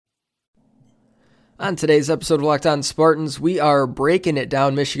On today's episode of Locked On Spartans, we are breaking it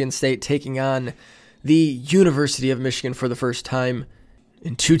down. Michigan State taking on the University of Michigan for the first time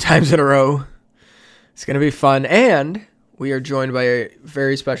in 2 times in a row. It's going to be fun, and we are joined by a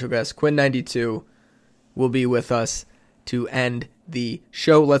very special guest. Quinn92 will be with us to end the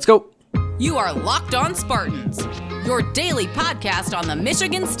show. Let's go. You are Locked On Spartans, your daily podcast on the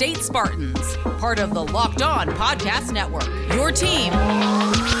Michigan State Spartans, part of the Locked On Podcast Network, your team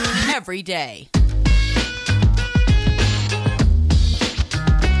every day.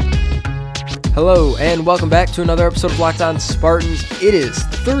 Hello, and welcome back to another episode of Locked On Spartans. It is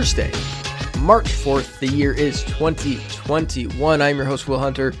Thursday, March 4th. The year is 2021. I'm your host, Will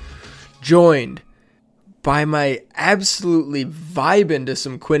Hunter, joined by my absolutely vibing to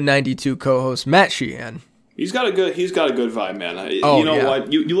some Quinn92 co-host, Matt Sheehan. He's got a good vibe, man.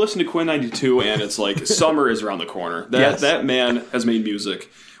 What? You listen to Quinn92 and it's like summer is around the corner. That man has made music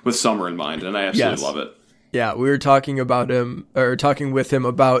with summer in mind, and I absolutely love it. Yeah, we were talking with him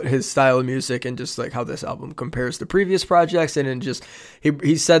about his style of music and just like how this album compares to previous projects, and then just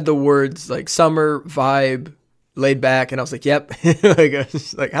he said the words like summer vibe, laid back, and I was like, yep.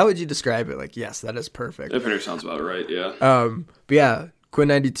 like how would you describe it? Like, yes, that is perfect. That pretty much sounds about right, yeah. But yeah,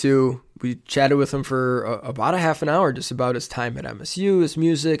 Quinn92, we chatted with him for about a half an hour just about his time at MSU, his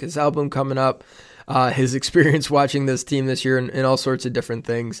music, his album coming up, his experience watching this team this year, and all sorts of different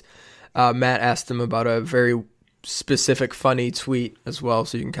things. Matt asked him about a very specific funny tweet as well,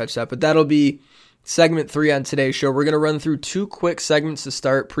 so you can catch that. But that'll be segment 3 on today's show. We're going to run through 2 quick segments to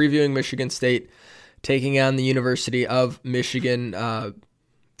start, previewing Michigan State taking on the University of Michigan.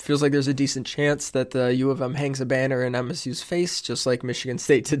 Feels like there's a decent chance that the U of M hangs a banner in MSU's face, just like Michigan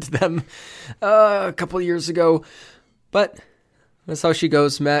State did to them a couple of years ago. But that's how she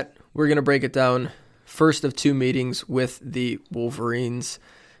goes, Matt. We're going to break it down. First of 2 meetings with the Wolverines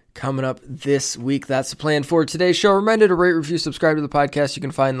coming up this week. That's the plan for today's show. Reminder to rate, review, subscribe to the podcast. You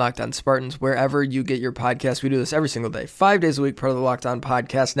can find Locked On Spartans wherever you get your podcasts. We do this every single day, 5 days a week, part of the Locked On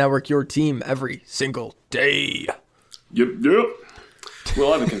Podcast Network, your team every single day. Yep.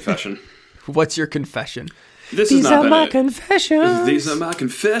 Well, I have a confession. What's your confession? These are my confessions. These are my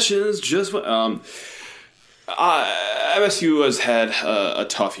confessions. MSU has had a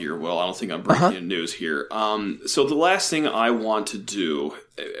tough year, Will. I don't think I'm breaking any news here. So the last thing I want to do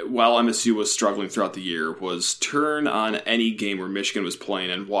while MSU was struggling throughout the year was turn on any game where Michigan was playing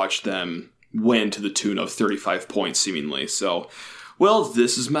and watch them win to the tune of 35 points, seemingly. So, well,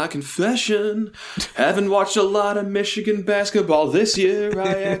 this is my confession. Haven't watched a lot of Michigan basketball this year.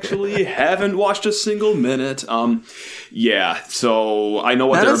 I actually haven't watched a single minute. Yeah, so I know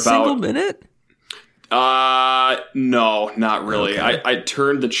what they're about. Not a single minute? No, not really. Okay. I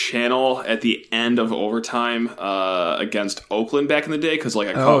turned the channel at the end of overtime against Oakland back in the day because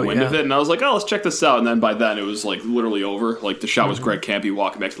I caught wind of it, and I was like, oh, let's check this out. And then by then it was like literally over. Like the shot was Greg Campy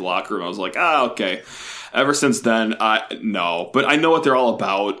walking back to the locker room. I was like, okay. Ever since then, no. But I know what they're all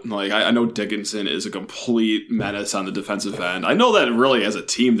about. Like I know Dickinson is a complete menace on the defensive end. I know that really as a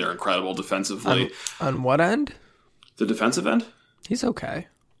team they're incredible defensively. On what end? The defensive end? He's okay.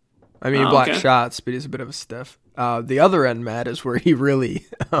 I mean, he blocks shots, but he's a bit of a stiff. The other end, Matt, is where he really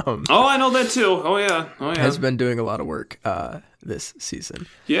I know that too. Oh, yeah. Has been doing a lot of work this season.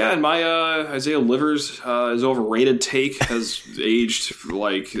 Yeah, and my Isaiah Livers, his overrated take has aged,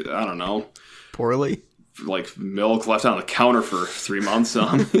 I don't know. Poorly? Like milk left on the counter for 3 months.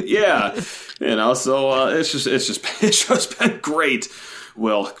 Yeah, so it's just been great.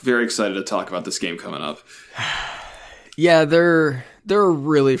 Well, very excited to talk about this game coming up. Yeah, they're a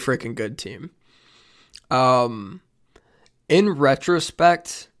really freaking good team. In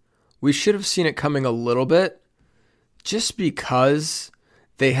retrospect, we should have seen it coming a little bit just because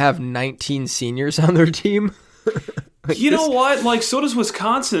they have 19 seniors on their team. Know what? So does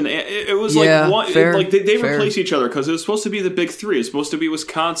Wisconsin. It was fair, they replace each other because it was supposed to be the big 3. It's supposed to be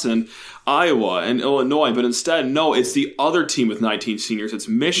Wisconsin, Iowa, and Illinois. But instead, no, it's the other team with 19 seniors. It's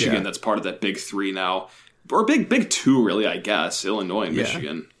Michigan that's part of that big 3 now. Or big 2, really, I guess. Illinois and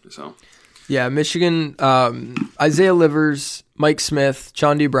Michigan. So, yeah, Michigan, Isaiah Livers, Mike Smith,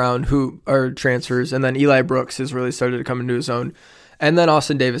 Chaundi Brown, who are transfers, and then Eli Brooks has really started to come into his own. And then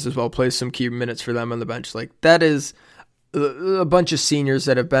Austin Davis as well plays some key minutes for them on the bench. That is a bunch of seniors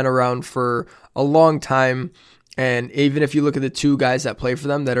that have been around for a long time. And even if you look at the 2 guys that play for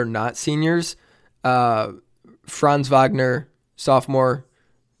them that are not seniors, Franz Wagner, sophomore,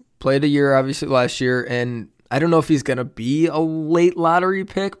 played a year, obviously, last year, and I don't know if he's going to be a late lottery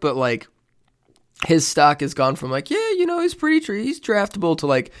pick, but, his stock has gone from, he's he's draftable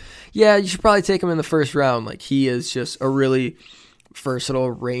to, you should probably take him in the first round. He is just a really versatile,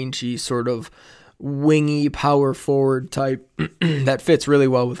 rangy sort of wingy power forward type that fits really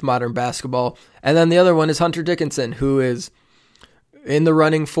well with modern basketball. And then the other one is Hunter Dickinson, who is in the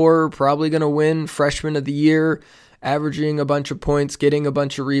running for probably going to win Freshman of the Year, averaging a bunch of points, getting a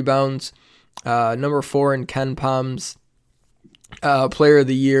bunch of rebounds. Number 4 in KenPom's Player of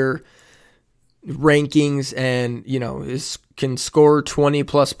the Year rankings, and can score 20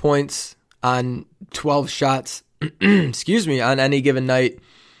 plus points on 12 shots. Excuse me, on any given night.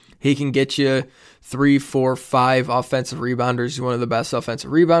 He can get you 3, 4, 5 offensive rebounders. He's one of the best offensive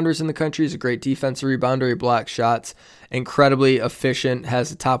rebounders in the country. He's a great defensive rebounder. He blocks shots. Incredibly efficient.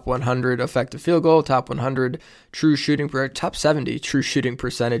 Has a top 100 effective field goal, top 100 true shooting, top 70 true shooting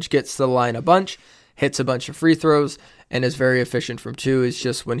percentage. Gets to the line a bunch, hits a bunch of free throws, and is very efficient from 2. It's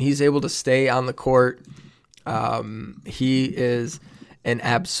just when he's able to stay on the court, he is an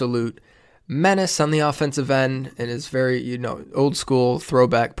absolute menace on the offensive end, and is very, old school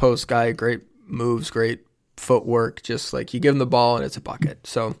throwback post guy. Great moves, great footwork. Just like you give him the ball and it's a bucket.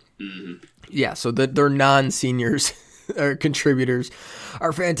 So, yeah, so their non-seniors or contributors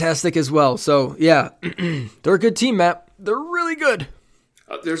are fantastic as well. So, yeah, they're a good team, Matt. They're really good.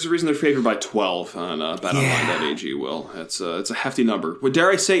 There's a reason they're favored by 12 on betonline.ag, Will. It's a hefty number. Would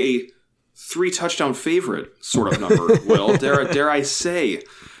dare I say a 3-touchdown favorite sort of number, Will? Dare I say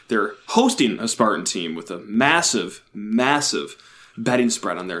they're hosting a Spartan team with a massive, massive betting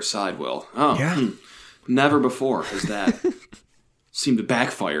spread on their side, Will. Never before has that seemed to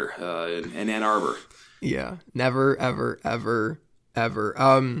backfire in Ann Arbor. Yeah, never, ever, ever,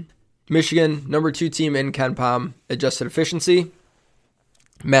 ever. Michigan, number 2 team in KenPom, adjusted efficiency.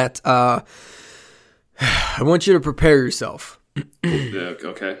 Matt, I want you to prepare yourself.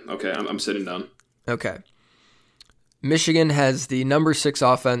 Okay. I'm sitting down. Okay. Michigan has the number 6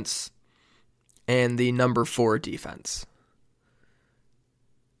 offense and the number 4 defense.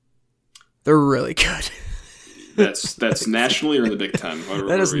 They're really good. That's nationally or in the Big Ten?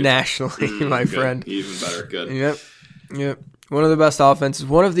 That is nationally, my friend. Even better. Good. Yep. One of the best offenses,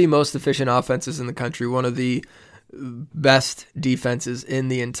 one of the most efficient offenses in the country, one of the best defenses in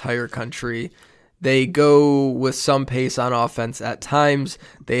the entire country. They go with some pace on offense at times.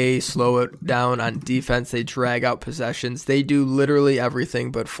 They slow it down on defense. They drag out possessions. They do literally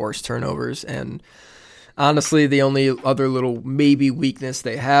everything but force turnovers. And honestly, the only other little maybe weakness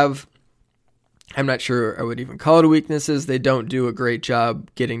they have, I'm not sure I would even call it a weakness, is they don't do a great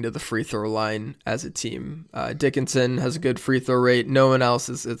job getting to the free throw line as a team. Dickinson has a good free throw rate. No one else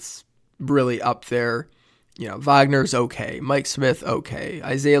it's really up there. Wagner's okay. Mike Smith, okay.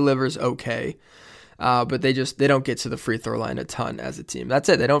 Isaiah Livers, okay. But they don't get to the free throw line a ton as a team. That's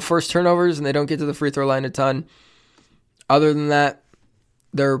it. They don't force turnovers and they don't get to the free throw line a ton. Other than that,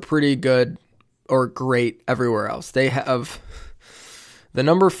 they're pretty good or great everywhere else. They have the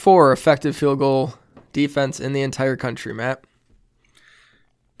number 4 effective field goal defense in the entire country, Matt.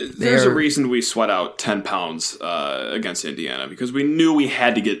 There's a reason we sweat out 10 pounds against Indiana, because we knew we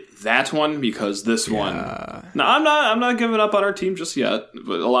had to get that one, because this one. No, I'm not giving up on our team just yet,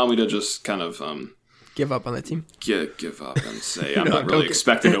 but allow me to just kind of give up on the team. Give up and say I'm not really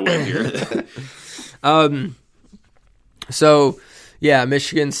expecting to win here. So, yeah,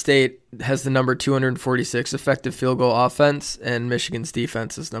 Michigan State has the number 246 effective field goal offense, and Michigan's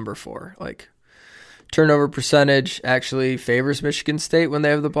defense is number 4. Turnover percentage actually favors Michigan State when they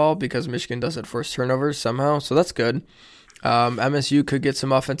have the ball, because Michigan doesn't force turnovers somehow, so that's good. MSU could get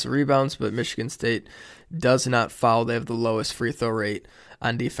some offensive rebounds, but Michigan State does not foul. They have the lowest free throw rate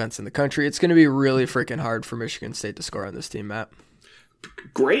on defense in the country. It's going to be really freaking hard for Michigan State to score on this team, Matt.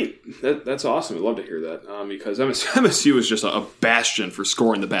 Great. That's awesome. I'd love to hear that, because MSU is just a bastion for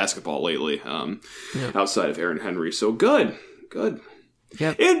scoring the basketball lately, outside of Aaron Henry. So good.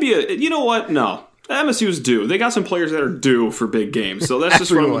 Yep. It'd be you know what? No. MSU's due. They got some players that are due for big games. So that's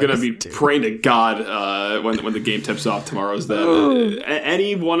just what I'm going to be praying to God when the game tips off tomorrow, is that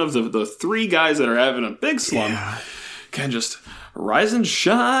any one of the 3 guys that are having a big slump can just rise and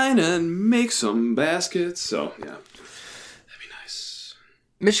shine and make some baskets. So, yeah. That'd be nice.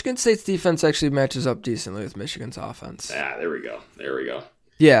 Michigan State's defense actually matches up decently with Michigan's offense. Yeah, there we go.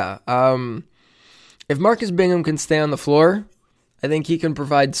 Yeah. If Marcus Bingham can stay on the floor, I think he can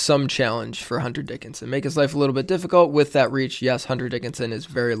provide some challenge for Hunter Dickinson. Make his life a little bit difficult with that reach. Yes, Hunter Dickinson is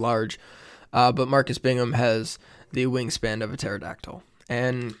very large, but Marcus Bingham has the wingspan of a pterodactyl.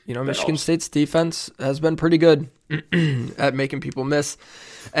 And, Michigan State's defense has been pretty good at making people miss.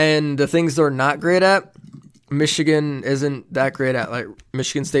 And the things they're not great at, Michigan isn't that great at. Like,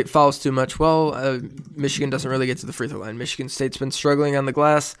 Michigan State fouls too much. Well, Michigan doesn't really get to the free throw line. Michigan State's been struggling on the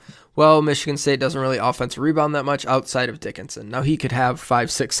glass. Well, Michigan State doesn't really offensive rebound that much outside of Dickinson. Now, he could have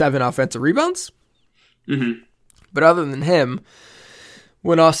 5, 6, 7 offensive rebounds. Mm-hmm. But other than him,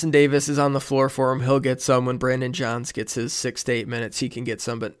 when Austin Davis is on the floor for him, he'll get some. When Brandon Johns gets his 6 to 8 minutes, he can get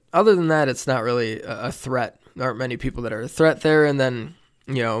some. But other than that, it's not really a threat. There aren't many people that are a threat there. And then,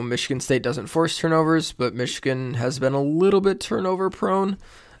 Michigan State doesn't force turnovers, but Michigan has been a little bit turnover prone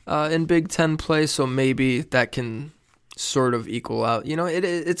in Big Ten play, so maybe that can sort of equal out.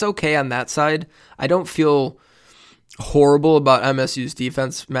 It's okay on that side. I don't feel horrible about MSU's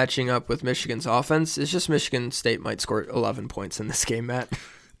defense matching up with Michigan's offense. It's just Michigan State might score 11 points in this game, Matt.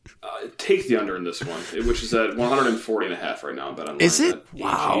 Take the under in this one, which is at 140.5 right now. Bet is it?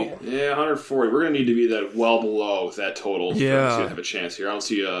 Wow. Yeah, 140. We're going to need to be that well below that total. Yeah. Going to have a chance here. I don't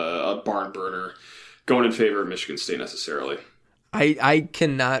see a barn burner going in favor of Michigan State necessarily. I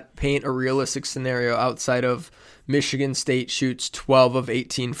cannot paint a realistic scenario outside of Michigan State shoots 12 of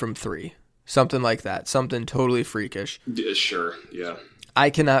 18 from 3. Something like that. Something totally freakish. Yeah, sure, yeah.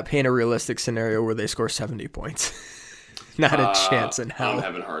 I cannot paint a realistic scenario where they score 70 points. Not a chance in hell. I'm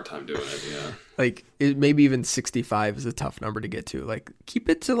having a hard time doing it, yeah. Maybe even 65 is a tough number to get to. Keep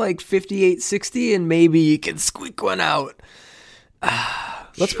it to 58, 60, and maybe you can squeak one out.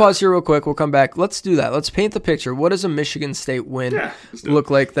 Let's pause here real quick. We'll come back. Let's do that. Let's paint the picture. What does a Michigan State win look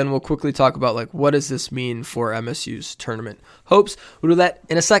like? Then we'll quickly talk about what does this mean for MSU's tournament hopes. We'll do that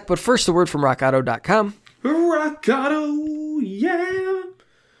in a sec. But first, a word from RockAuto.com. Rock Auto, yeah.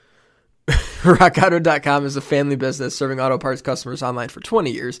 RockAuto.com is a family business serving auto parts customers online for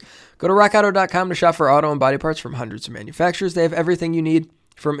 20 years. Go to RockAuto.com to shop for auto and body parts from hundreds of manufacturers. They have everything you need,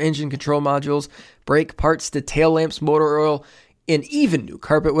 from engine control modules, brake parts to tail lamps, motor oil, and even new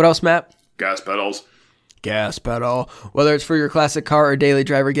carpet. What else, Matt? Gas pedals. Gas pedal. Whether it's for your classic car or daily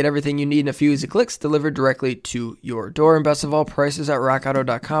driver, get everything you need in a few easy clicks delivered directly to your door. And best of all, prices at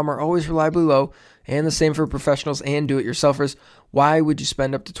RockAuto.com are always reliably low, and the same for professionals and do-it-yourselfers. Why would you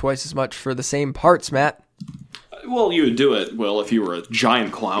spend up to twice as much for the same parts, Matt? Well, you would do it, Will, if you were a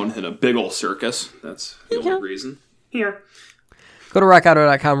giant clown in a big old circus. That's the only reason. Here. Go to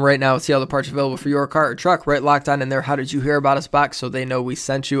RockAuto.com right now and see all the parts available for your car or truck. Right locked on in there. How did you hear about us box so they know we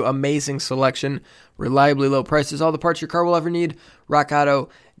sent you. Amazing selection, reliably low prices, all the parts your car will ever need.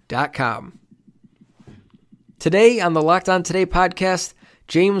 RockAuto.com. Today on the Locked On Today podcast,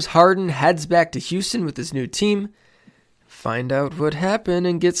 James Harden heads back to Houston with his new team. Find out what happened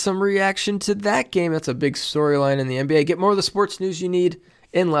and get some reaction to that game. That's a big storyline in the NBA. Get more of the sports news you need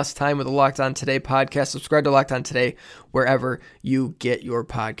in less time with the Locked On Today podcast. Subscribe to Locked On Today wherever you get your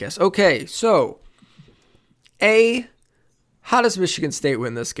podcast. Okay, so A, how does Michigan State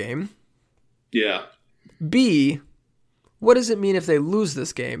win this game? Yeah. B, what does it mean if they lose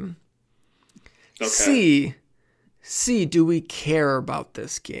this game? Okay. C, do we care about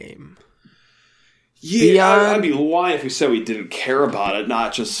this game? Yeah, I'd be lying if we said we didn't care about it,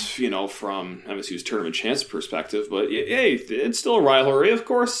 not just, from MSU's tournament chance perspective, but hey, it's still a rivalry. Of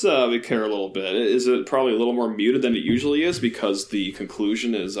course we care a little bit. Is it probably a little more muted than it usually is because the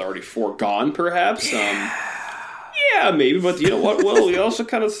conclusion is already foregone, perhaps? Yeah, maybe, but you know what, Will? We also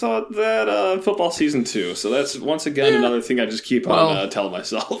kind of thought that football season 2, so that's, once again, another thing I just keep on telling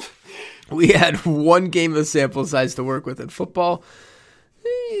myself. We had one game of sample size to work with in football.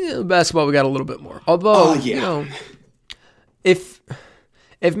 Basketball, we got a little bit more. Although, if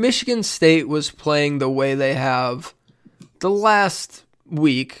Michigan State was playing the way they have the last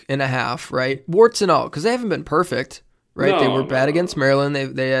week and a half, right, warts and all, because they haven't been perfect, right? They were bad against Maryland.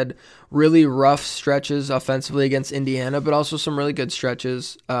 They had really rough stretches offensively against Indiana, but also some really good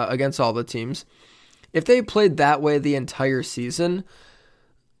stretches against all the teams. If they played that way the entire season,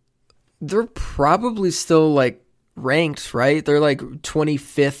 they're probably still ranked, right? They're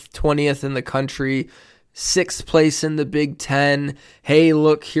 25th, 20th in the country, 6th place in the Big Ten. Hey,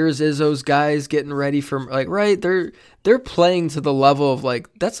 look, here's Izzo's guys getting ready for right. They're playing to the level of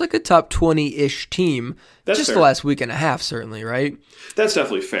that's a top 20-ish team. That's just fair. The last week and a half, certainly, right? That's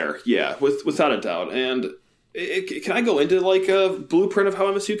definitely fair. Yeah, without a doubt. And can I go into a blueprint of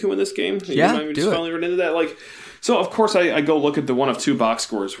how MSU can win this game? Yeah, do just finally run into that. So, of course, I go look at the one of two box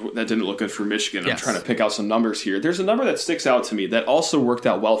scores that didn't look good for Michigan. Yes. I'm trying to pick out some numbers here. There's a number that sticks out to me that also worked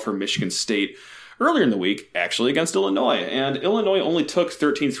out well for Michigan State earlier in the week, actually, against Illinois. And Illinois only took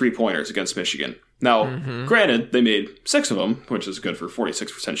 13 three-pointers against Michigan. Now, granted, they made 6 of them, which is good for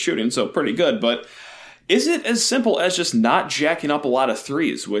 46% shooting, so pretty good. But is it as simple as just not jacking up a lot of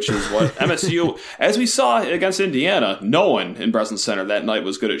threes, which is what MSU, as we saw against Indiana, no one in Breslin Center that night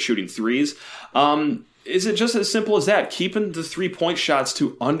was good at shooting threes. Is it just as simple as that? Keeping the 3-point shots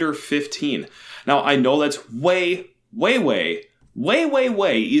to under 15. Now, I know that's way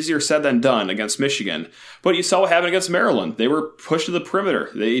easier said than done against Michigan. But you saw what happened against Maryland. They were pushed to the perimeter.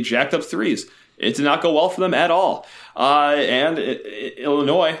 They jacked up threes. It did not go well for them at all.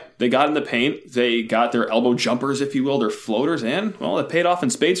 Illinois, they got in the paint. They got their elbow jumpers, if you will, their floaters, and, well, it paid off in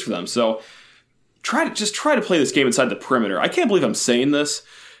spades for them. So try to play this game inside the perimeter. I can't believe I'm saying this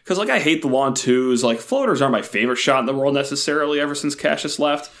because, I hate the lawn twos. Floaters aren't my favorite shot in the world necessarily ever since Cassius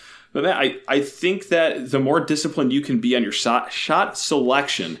left. But, man, I think that the more disciplined you can be on your shot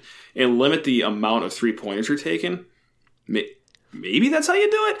selection and limit the amount of three-pointers you're taking, maybe that's how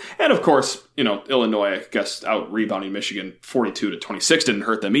you do it. And of course, Illinois, I guess, out rebounding Michigan 42-26 didn't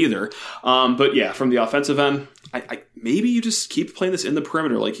hurt them either. But yeah, from the offensive end, I maybe you just keep playing this in the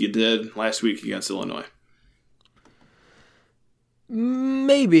perimeter like you did last week against Illinois.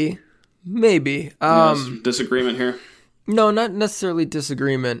 Maybe. Disagreement here? No, not necessarily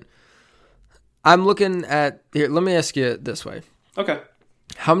disagreement. I'm looking at here. Let me ask you this way. Okay.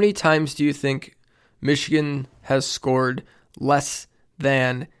 How many times do you think Michigan has scored less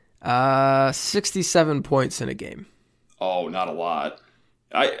than 67 points in a game? Oh, not a lot.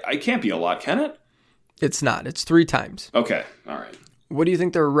 I can't be a lot, can it? It's not. It's 3 times. Okay. All right. What do you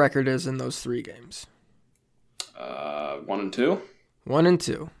think their record is in those 3 games? 1-2.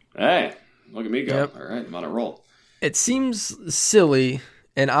 1-2. Hey, look at me go. Yep. All right, I'm on a roll. It seems silly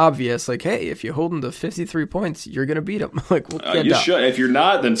and obvious, hey, if you hold them to 53 points, you're going to beat them. You should. If you're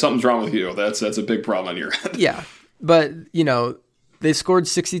not, then something's wrong with you. That's a big problem on your end. Yeah. But, they scored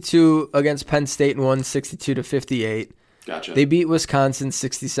 62 against Penn State and won 62-58. Gotcha. They beat Wisconsin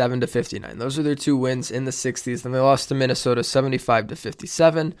 67-59. Those are their 2 wins in the 60s. Then they lost to Minnesota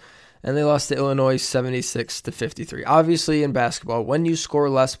 75-57. And they lost to Illinois 76-53. Obviously, in basketball, when you score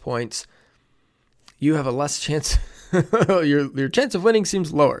less points, you have a less chance. your chance of winning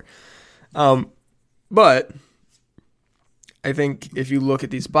seems lower. But I think if you look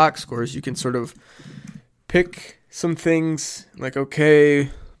at these box scores, you can sort of pick some things okay,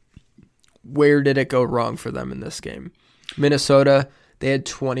 where did it go wrong for them in this game? Minnesota, they had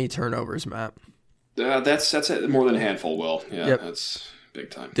 20 turnovers, Matt. That's more than a handful, Will. Yeah, yep. That's big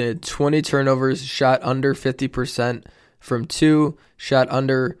time. They had 20 turnovers, shot under 50% from 2, shot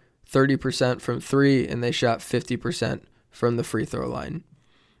under 30% from 3, and they shot 50% from the free throw line.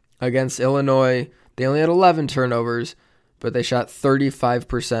 Against Illinois, they only had 11 turnovers, but they shot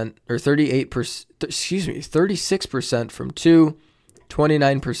 35% or 36% from 2,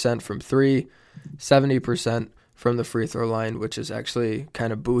 29% from 3, 70% from the free throw line, which has actually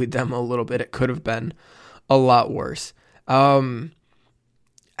kind of buoyed them a little bit. It could have been a lot worse. I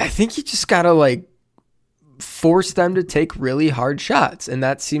think you just got to force them to take really hard shots. And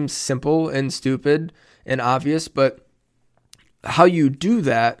that seems simple and stupid and obvious, but how you do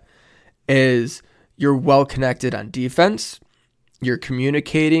that is you're well connected on defense, you're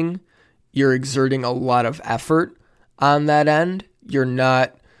communicating, you're exerting a lot of effort on that end. You're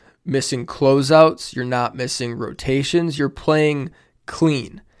not missing closeouts, you're not missing rotations, you're playing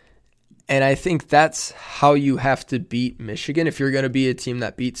clean. And I think that's how you have to beat Michigan. If you're going to be a team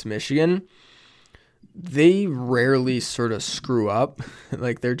that beats Michigan, they rarely sort of screw up.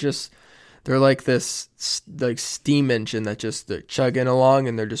 They're like this steam engine that they're chugging along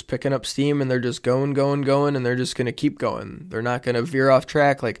and they're just picking up steam and they're just going, and they're just going to keep going. They're not going to veer off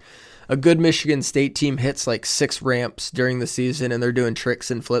track. A good Michigan State team hits 6 ramps during the season and they're doing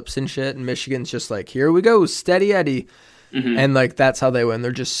tricks and flips and shit. And Michigan's just here we go, steady Eddie. Mm-hmm. And that's how they win.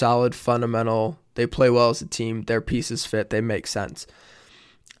 They're just solid, fundamental. They play well as a team. Their pieces fit. They make sense.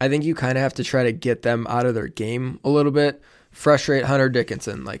 I think you kind of have to try to get them out of their game a little bit. Frustrate Hunter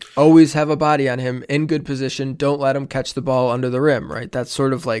Dickinson. Always have a body on him in good position. Don't let him catch the ball under the rim, right? That's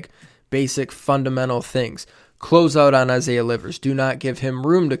sort of basic fundamental things. Close out on Isaiah Livers. Do not give him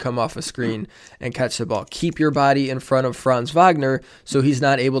room to come off a screen and catch the ball. Keep your body in front of Franz Wagner so he's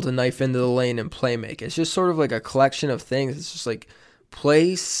not able to knife into the lane and play make. It's just sort of a collection of things. It's just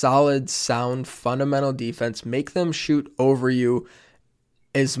play solid, sound, fundamental defense. Make them shoot over you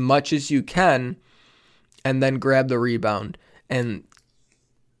as much as you can and then grab the rebound. And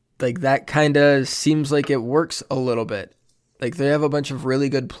that kind of seems like it works a little bit. They have a bunch of really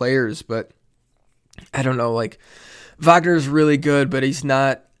good players, but I don't know, Wagner's really good, but he's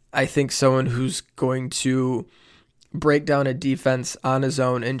not, I think, someone who's going to break down a defense on his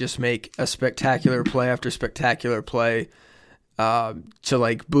own and just make a spectacular play after spectacular play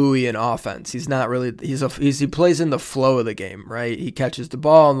to buoy an offense. He's not really, he plays in the flow of the game, right? He catches the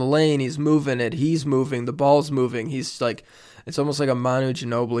ball in the lane, he's moving it, he's moving, the ball's moving. He's it's almost like a Manu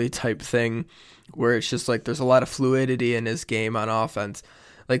Ginobili type thing where it's just there's a lot of fluidity in his game on offense.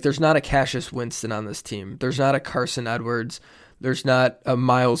 There's not a Cassius Winston on this team. There's not a Carson Edwards. There's not a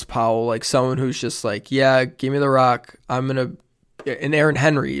Miles Powell, someone who's just yeah, give me the rock. I'm going to and Aaron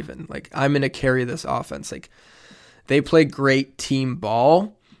Henry even, like, I'm going to carry this offense. Like, they play great team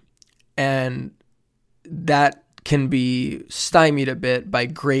ball, and that can be stymied a bit by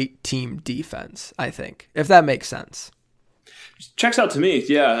great team defense, I think, if that makes sense. Checks out to me,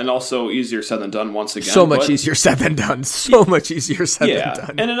 yeah, and also easier said than done once again. So much easier said than done. So much easier said than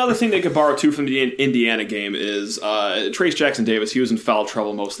done. And another thing they could borrow, too, from the Indiana game is Trace Jackson-Davis. He was in foul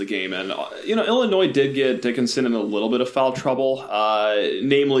trouble most of the game. And, Illinois did get Dickinson in a little bit of foul trouble.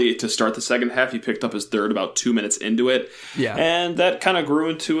 Namely, to start the second half, he picked up his third about 2 minutes into it. Yeah. And that kind of grew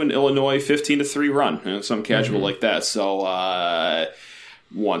into an Illinois 15-3 run, some casual like that. So,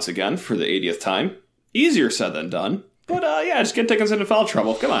 once again, for the 80th time, easier said than done. But, just get Dickinson in foul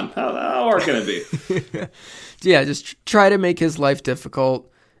trouble. Come on. How hard can it be? Yeah, just try to make his life difficult.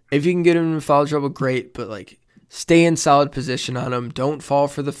 If you can get him in foul trouble, great. But, like, stay in solid position on him. Don't fall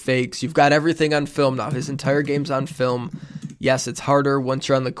for the fakes. You've got everything on film now. His entire game's on film. Yes, it's harder once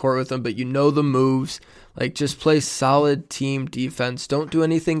you're on the court with him, but you know the moves. Like, just play solid team defense. Don't do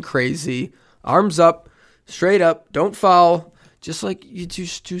anything crazy. Arms up, straight up. Don't foul. Just, like, you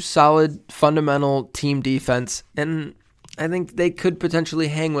just do solid, fundamental team defense. And I think they could potentially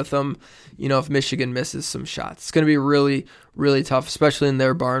hang with them, if Michigan misses some shots. It's going to be really, really tough, especially in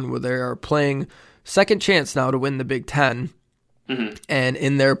their barn where they are playing second chance now to win the Big Ten. Mm-hmm. And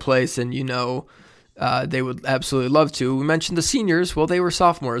in their place, and they would absolutely love to. We mentioned the seniors. Well, they were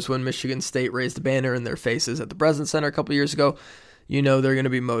sophomores when Michigan State raised a banner in their faces at the Breslin Center a couple years ago. They're going to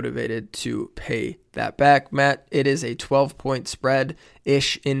be motivated to pay that back. Matt, it is a 12-point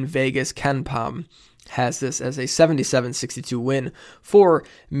spread-ish in Vegas. KenPom has this as a 77-62 win for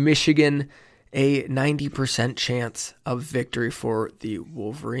Michigan, a 90% chance of victory for the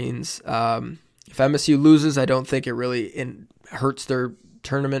Wolverines. If MSU loses, I don't think it really hurts their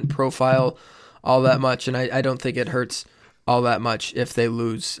tournament profile all that much, and I don't think it hurts all that much if they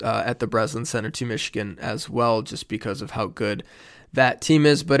lose at the Breslin Center to Michigan as well, just because of how good that team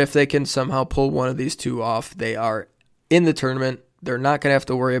is. But if they can somehow pull one of these two off, they are in the tournament. They're not going to have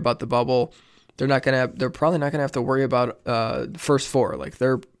to worry about the bubble. They're probably not going to have to worry about first four. Like,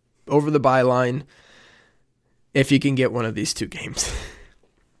 they're over the byline if you can get one of these two games.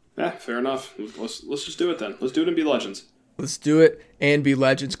 Yeah, fair enough. Let's just do it then. Let's do it and be legends. Let's do it and be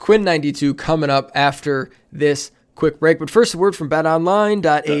legends. Quinn 92 coming up after this quick break. But first, a word from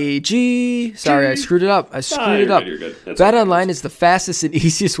betonline.ag. Sorry, I screwed it up. You're good. BetOnline is the fastest and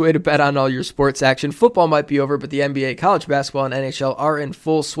easiest way to bet on all your sports action. Football might be over, but the NBA, college basketball, and NHL are in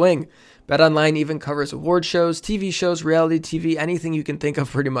full swing. BetOnline even covers award shows, TV shows, reality TV, anything you can think of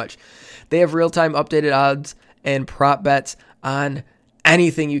pretty much. They have real-time updated odds and prop bets on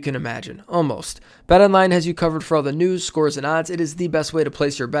anything you can imagine, almost. BetOnline has you covered for all the news, scores, and odds. It is the best way to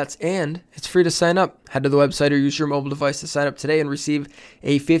place your bets, and it's free to sign up. Head to the website or use your mobile device to sign up today and receive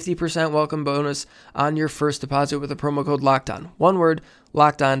a 50% welcome bonus on your first deposit with the promo code LOCKEDON. One word,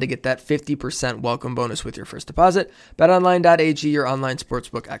 locked on, to get that 50% welcome bonus with your first deposit. BetOnline.ag, your online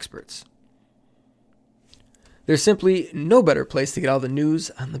sportsbook experts. There's simply no better place to get all the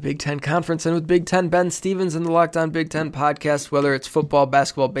news on the Big Ten Conference than with Big Ten. Ben Stevens and the Locked On Big Ten podcast, whether it's football,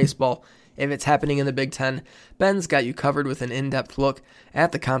 basketball, baseball, if it's happening in the Big Ten, Ben's got you covered with an in-depth look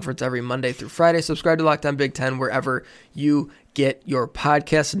at the conference every Monday through Friday. Subscribe to Locked On Big Ten wherever you get your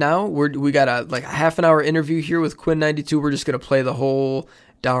podcasts. Now, we got a half an hour interview here with Quinn 92. We're just going to play the whole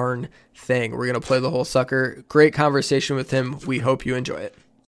darn thing. We're going to play the whole sucker. Great conversation with him. We hope you enjoy it.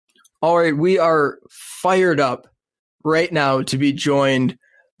 All right, we are fired up right now to be joined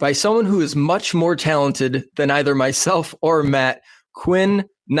by someone who is much more talented than either myself or Matt. Quinn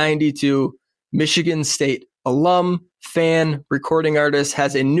 92, Michigan State alum, fan, recording artist,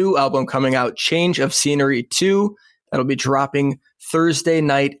 has a new album coming out, Change of Scenery 2. That'll be dropping Thursday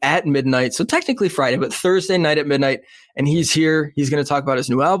night at midnight. So technically Friday, but Thursday night at midnight. And he's here. He's going to talk about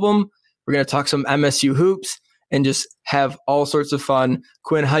his new album. We're going to talk some MSU hoops and just have all sorts of fun.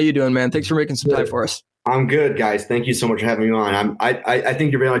 Quinn, how you doing, man? Thanks for making some time for us. I'm good, guys. Thank you so much for having me on. I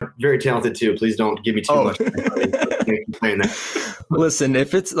think you're very, very talented too. Please don't give me too much. Listen,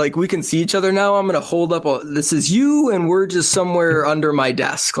 if it's like we can see each other now, I'm going to hold up. This is you, and we're just somewhere under my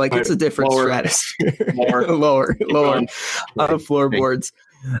desk. Like, it's a different stratosphere. Lower on the floorboards.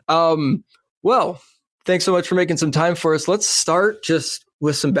 Well, thanks so much for making some time for us. Let's start just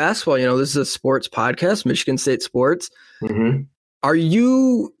with some basketball. This is a sports podcast, Michigan State Sports. Mm-hmm. Are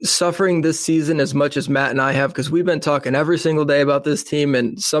you suffering this season as much as Matt and I have? Because we've been talking every single day about this team,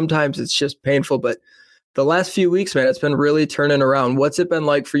 and sometimes it's just painful. But the last few weeks, man, it's been really turning around. What's it been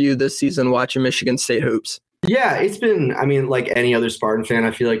like for you this season watching Michigan State hoops? Yeah, it's been, I mean, like any other Spartan fan,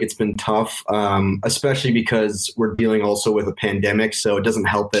 I feel like it's been tough, especially because we're dealing also with a pandemic. So it doesn't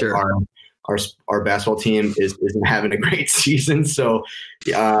help that Sure. our basketball team isn't having a great season. So,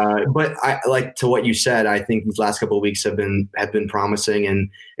 but I like to what you said, I think these last couple of weeks have been promising, and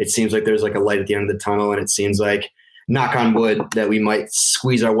it seems like there's like a light at the end of the tunnel, and it seems like, knock on wood, that we might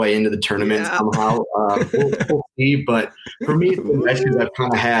squeeze our way into the tournament somehow. We'll see. But for me, it's been nice because I've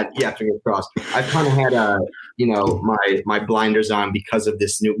kind of had, fingers crossed. I've kind of had, my blinders on because of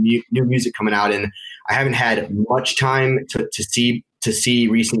this new music coming out, and I haven't had much time to see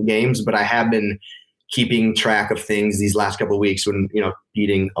recent games, but I have been keeping track of things these last couple of weeks when,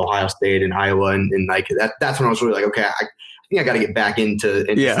 beating Ohio State and Iowa and like that's when I was really like, okay, I think I got to get back into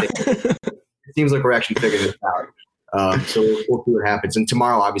It seems like we're actually figuring this out. So we'll see what happens. And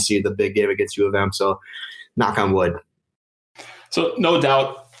tomorrow, obviously, the big game against U of M. So knock on wood. So no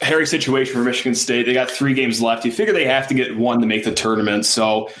doubt, hairy situation for Michigan State. They got 3 games left. You figure they have to get one to make the tournament.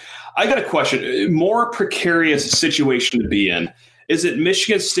 So I got a question. More precarious situation to be in. Is it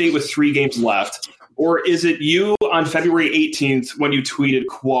Michigan State with 3 games left? Or is it you on February 18th when you tweeted,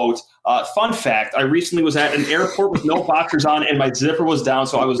 quote, fun fact, I recently was at an airport with no boxers on and my zipper was down,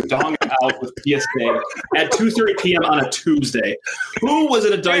 so I was donging out with PSA at 2:30 p.m. on a Tuesday. Who was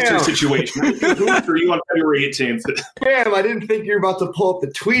in a dicier situation? Who were you on February 18th? Damn, I didn't think you were about to pull up the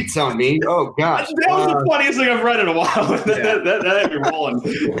tweets on me. Oh, gosh. That was the funniest thing I've read in a while. That had me rolling.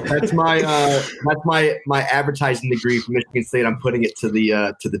 That's my advertising degree from Michigan State. I'm putting it to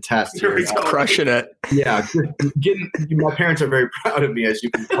the test. Here we go. Crushing it. Yeah, my parents are very proud of me, as you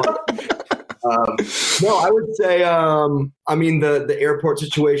can tell. No, I would say, I mean, the airport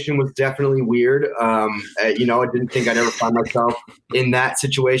situation was definitely weird. I didn't think I'd ever find myself in that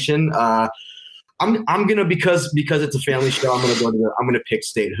situation. I'm gonna because it's a family show. I'm gonna pick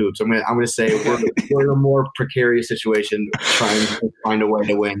State hoops. I'm gonna say we're in a more precarious situation, trying to find a way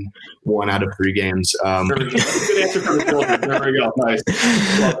to win 1 out of 3 games. Good answer for the children. There we go.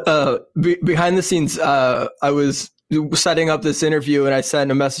 Nice. Behind the scenes, I was setting up this interview and I sent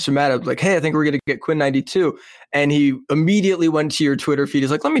a message to Matt. I was like, hey, I think we're going to get Quinn 92. And he immediately went to your Twitter feed.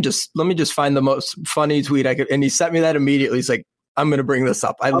 He's like, let me just find the most funny tweet I could. And he sent me that immediately. He's like, I'm going to bring this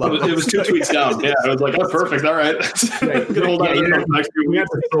up. I love it. It was 2 tweets down. Yeah. I was like, oh, perfect. All right. We have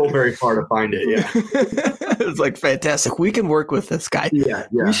to scroll very far to find it. Yeah. It's like, fantastic. We can work with this guy. Yeah.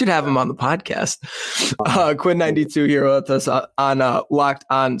 We should have him on the podcast. Quinn 92 here with us on Locked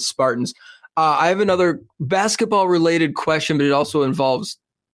On Spartans. I have another basketball-related question, but it also involves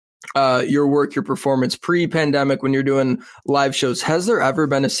your work, your performance pre-pandemic when you're doing live shows. Has there ever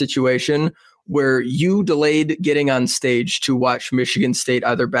been a situation where you delayed getting on stage to watch Michigan State,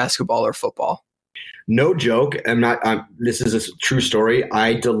 either basketball or football? No joke. This is a true story.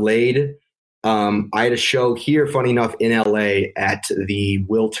 I delayed. I had a show here, funny enough, in LA at the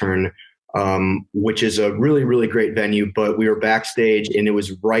Wiltern, which is a really, really great venue, but we were backstage and it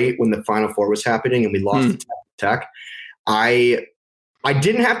was right when the Final Four was happening and we lost to Tech. I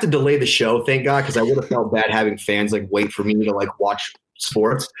didn't have to delay the show, thank God, because I would have felt bad having fans like wait for me to like watch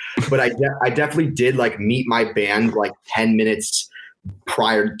sports. But I definitely did like meet my band like 10 minutes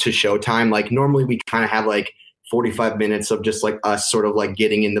prior to showtime. Like normally we kind of have like 45 minutes of just like us sort of like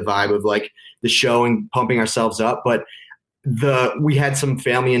getting in the vibe of like the show and pumping ourselves up. But we had some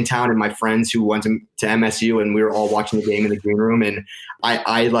family in town and my friends who went to MSU and we were all watching the game in the green room. And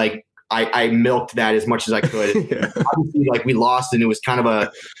I milked that as much as I could. Obviously, like we lost and it was kind of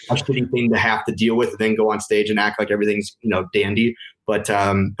a shitty thing to have to deal with and then go on stage and act like everything's, dandy. But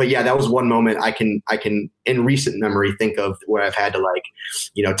yeah, that was one moment I can in recent memory think of where I've had to like,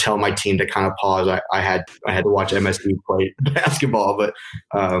 tell my team to kind of pause. I had to watch MSU play basketball, but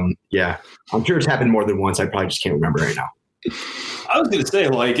yeah, I'm sure it's happened more than once. I probably just can't remember right now. I was going to say,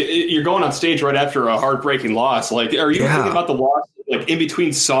 like, you're going on stage right after a heartbreaking loss. Like, are you thinking about the loss, like, in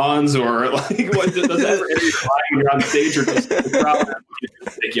between songs, or like, what does that ever when you're on stage, or just the crowd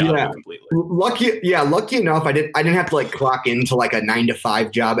take you out completely? Lucky enough, I didn't have to like clock into like a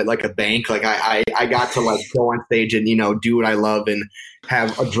 9-to-5 job at like a bank. Like, I got to like go on stage and do what I love and have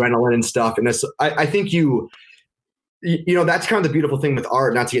adrenaline and stuff. And I think that's kind of the beautiful thing with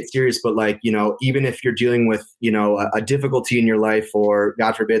art, not to get serious, but like, even if you're dealing with, a difficulty in your life or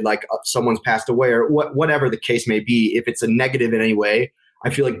God forbid, like someone's passed away or whatever the case may be, if it's a negative in any way, I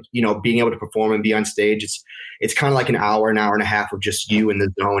feel like, being able to perform and be on stage, it's kind of like an hour and a half of just you in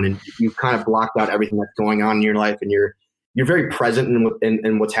the zone. And you've kind of blocked out everything that's going on in your life and you're very present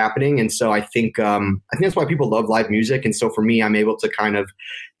in what's happening. And so I think that's why people love live music. And so for me, I'm able to kind of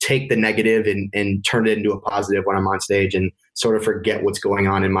take the negative and turn it into a positive when I'm on stage and sort of forget what's going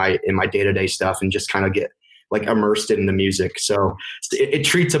on in my day-to-day stuff and just kind of like immersed in the music. So it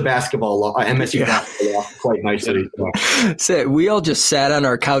treats a basketball MSU basketball quite nicely. So we all just sat on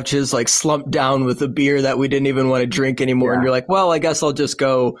our couches, like slumped down with a beer that we didn't even want to drink anymore. And you're like, well, I guess I'll just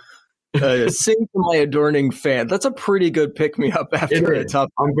go sing to my adoring fan. That's a pretty good pick me up after a tough.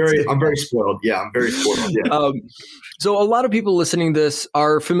 I'm very spoiled. Yeah, I'm very spoiled. Yeah. So a lot of people listening to this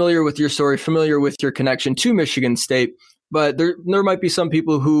are familiar with your story, familiar with your connection to Michigan State, but there might be some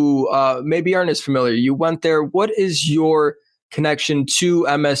people who maybe aren't as familiar. You went there. What is your connection to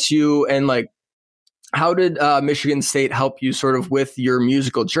MSU, and like, how did Michigan State help you sort of with your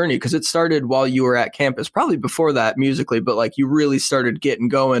musical journey? Because it started while you were at campus, probably before that musically, but like you really started getting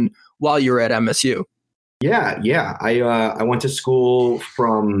going while you were at MSU. Yeah. I went to school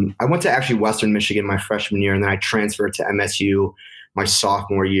I went to actually Western Michigan my freshman year, and then I transferred to MSU my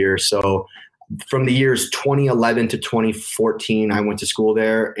sophomore year. So from the years 2011 to 2014, I went to school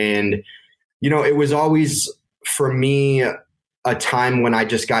there. And, it was always for me a time when I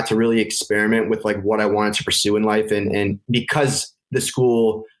just got to really experiment with like what I wanted to pursue in life. And because the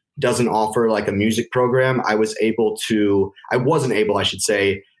school doesn't offer like a music program, I wasn't able, I should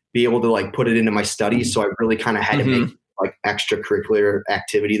say, be able to like put it into my studies. So I really kind of had to make like extracurricular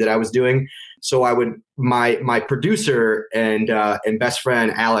activity that I was doing. So my producer and best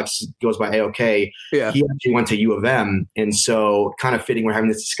friend, Alex, goes by AOK. Yeah. He actually went to U of M. And so kind of fitting, we're having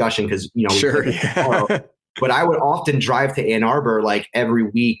this discussion because, sure. But I would often drive to Ann Arbor like every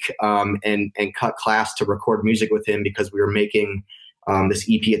week and cut class to record music with him, because we were making this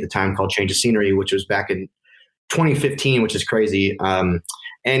EP at the time called Change of Scenery, which was back in 2015, which is crazy.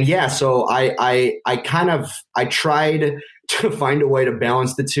 And yeah, so I tried to find a way to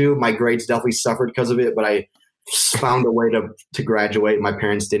balance the two. My grades definitely suffered because of it, but I found a way to graduate. My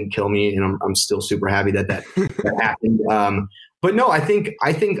parents didn't kill me, and I'm still super happy that happened. But no, I think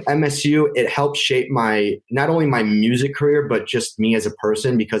MSU, it helped shape not only my music career, but just me as a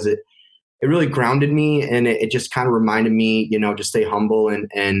person, because it really grounded me, and it just kind of reminded me, to stay humble. And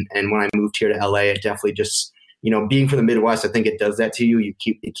when I moved here to LA, it definitely just, being from the Midwest, I think it does that to you.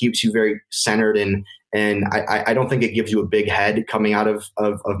 It keeps you very centered, and I don't think it gives you a big head coming out of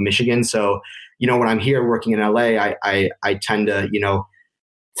Michigan. So, when I'm here working in LA, I tend to,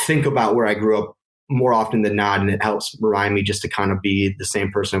 think about where I grew up more often than not, and it helps remind me just to kind of be the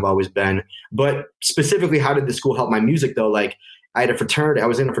same person I've always been. But specifically, how did the school help my music though? Like, I had a fraternity, I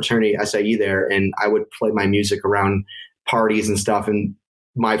was in a fraternity SIE there, and I would play my music around parties and stuff. And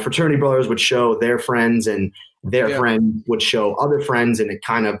my fraternity brothers would show their friends, and their friends would show other friends. And it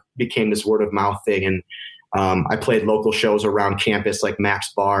kind of became this word of mouth thing. And I played local shows around campus, like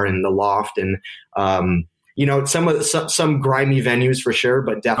Max Bar and The Loft, and some grimy venues for sure,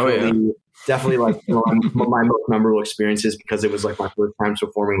 but definitely like my most memorable experiences, because it was like my first time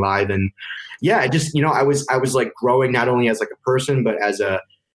performing live. And yeah, just, I was like growing not only as like a person, but as a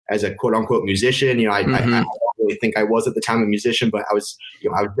quote unquote musician. I don't really think I was at the time a musician, but I was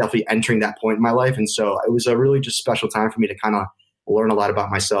definitely entering that point in my life. And so it was a really just special time for me to kind of learn a lot about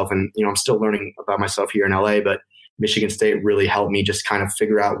myself. And, I'm still learning about myself here in LA, but Michigan State really helped me just kind of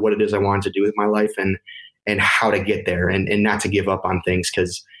figure out what it is I wanted to do with my life, and how to get there, and not to give up on things.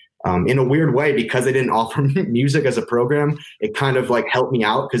 Cause in a weird way, because they didn't offer music as a program, it kind of like helped me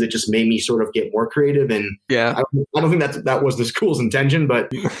out, because it just made me sort of get more creative. And I don't think that was the school's intention,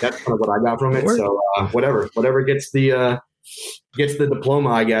 but that's kind of what I got from it. So whatever gets the diploma,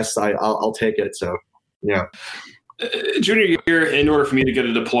 I guess I'll take it. So yeah. Junior year, in order for me to get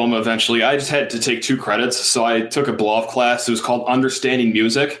a diploma eventually, I just had to take 2 credits. So I took a blow-off class. It was called Understanding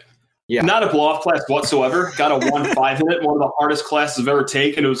Music. Yeah. Not a blow-off class whatsoever. Got a 1.5 in it. One of the hardest classes I've ever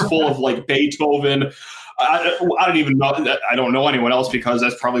taken. It was full of like Beethoven. I don't even know. I don't know anyone else, because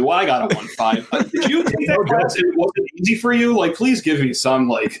that's probably why I got a 1.5. Did you take that class? Was it easy for you? Like, please give me some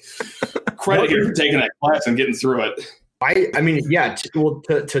like credit here for taking that class and getting through it. I mean, yeah. To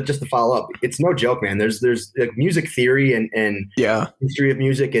just to follow up, it's no joke, man. There's like music theory and history of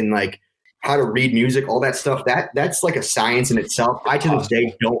music, and like how to read music, all that stuff. That's like a science in itself. I to this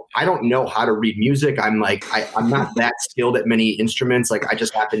day don't know how to read music. I'm not that skilled at many instruments. Like, I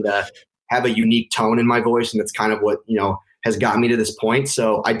just happen to have a unique tone in my voice, and that's kind of what has gotten me to this point.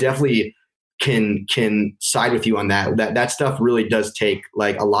 So I definitely can side with you on that. That stuff really does take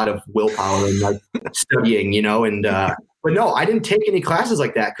like a lot of willpower and like studying, and but no, I didn't take any classes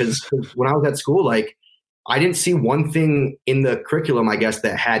like that, because when I was at school, like, I didn't see one thing in the curriculum, I guess,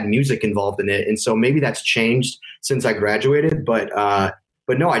 that had music involved in it. And so maybe that's changed since I graduated, but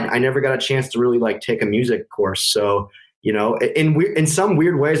no, I never got a chance to really like take a music course. So, in some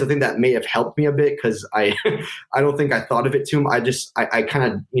weird ways, I think that may have helped me a bit, because I don't think I thought of it too much. I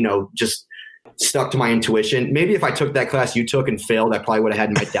kind of, just stuck to my intuition. Maybe if I took that class you took and failed, I probably would have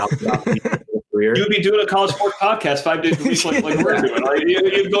had my doubts about my career. You'd be doing a college sports podcast 5 days a week like we're doing. Right?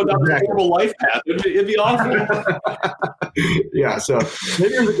 You'd go down the normal life path. It'd be awful. Yeah, so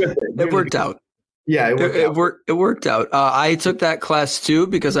maybe it was a good thing. It worked out. Yeah, it worked out. I took that class too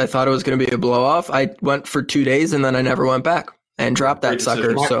because I thought it was going to be a blow off. I went for 2 days and then I never went back and dropped that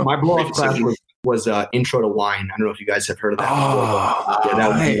sucker. My blow off class was Intro to Wine. I don't know if you guys have heard of that. Oh, that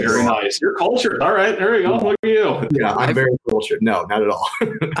was very nice. You're cultured. All right, there we go. Look at you. Yeah, I'm very cultured. No, not at all.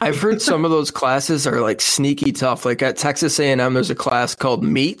 I've heard some of those classes are like sneaky tough. Like at Texas A&M, there's a class called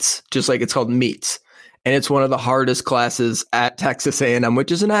Meats, just like it's called Meats. And it's one of the hardest classes at Texas A&M,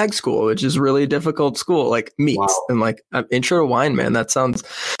 which is an ag school, which is really a difficult school, like Meats. Wow. And like Intro to Wine, man, that sounds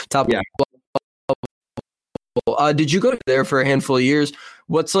top. Yeah. Did you go there for a handful of years?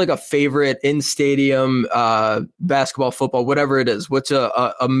 What's like a favorite in-stadium basketball, football, whatever it is? What's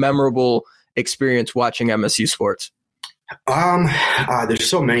a memorable experience watching MSU sports? There's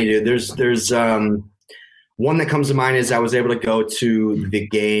so many, dude. There's one that comes to mind is I was able to go to the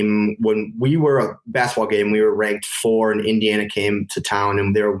game when we were a basketball game. We were ranked 4 and Indiana came to town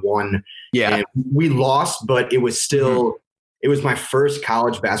and they were 1. Yeah. And we lost, but it was still it was my first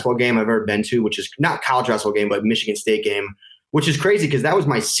college basketball game I've ever been to, which is not college basketball game, but Michigan State game, which is crazy because that was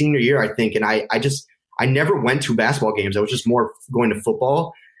my senior year, I think. And I never went to basketball games. I was just more going to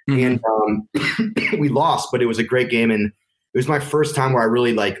football. And we lost, but it was a great game. And it was my first time where I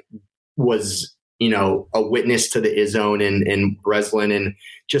really was, a witness to the Izzone and Breslin and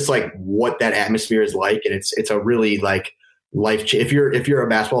just like what that atmosphere is like. And it's a really if you're a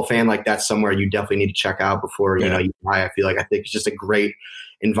basketball fan, that's somewhere you definitely need to check out before you die. I think it's just a great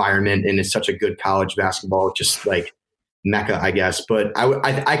environment and it's such a good college basketball, just like mecca, I guess. But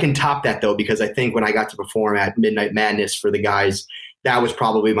I can top that though, because I think when I got to perform at Midnight Madness for the guys, that was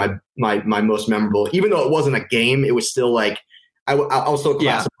probably my most memorable. Even though it wasn't a game, it was still I'll still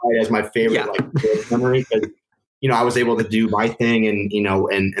classify it as my favorite memory because I was able to do my thing and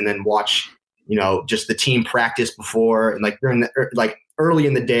and then watch just the team practice before and during the early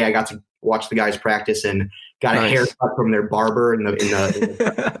in the day I got to watch the guys practice and got a haircut from their barber in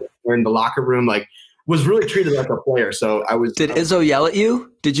the locker room. Was really treated like a player. So Did Izzo yell at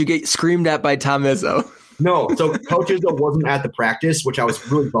you? Did you get screamed at by Tom Izzo? No. So Coach Izzo wasn't at the practice, which I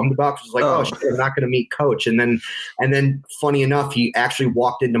was really bummed about. I was like, oh shit, I'm not going to meet Coach. And then funny enough, he actually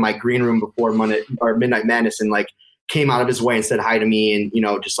walked into my green room before Midnight Madness and came out of his way and said hi to me and,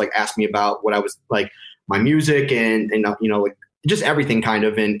 just asked me about what I was my music and just everything kind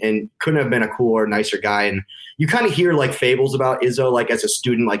of, and couldn't have been a cooler, nicer guy. And you kind of hear fables about Izzo, as a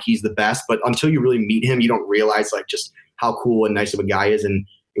student, he's the best, but until you really meet him, you don't realize just how cool and nice of a guy is. And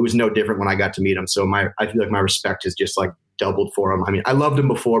it was no different when I got to meet him. So I feel my respect is just doubled for him. I mean, I loved him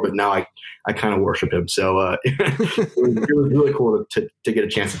before, but now I kind of worship him. So it was really cool to get a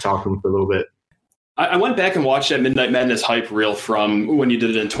chance to talk to him for a little bit. I went back and watched that Midnight Madness hype reel from when you did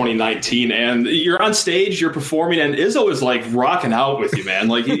it in 2019, and you're on stage, you're performing, and Izzo is rocking out with you, man.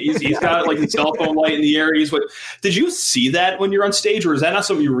 He's got the cell phone light in the air. Did you see that when you're on stage, or is that not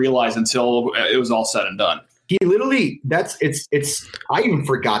something you realized until it was all said and done? He literally, I even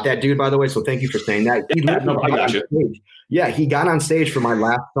forgot that dude, by the way. So thank you for saying that. I got you. Yeah, he got on stage for my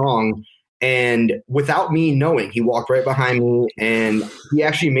last song. And without me knowing, he walked right behind me and he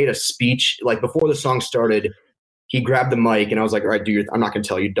actually made a speech. Before the song started, he grabbed the mic and I was like, all right, dude, I'm not going to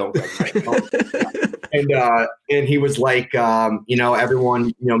tell you, don't grab the mic. And he was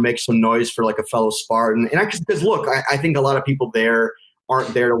everyone, make some noise for a fellow Spartan. And because look, I think a lot of people there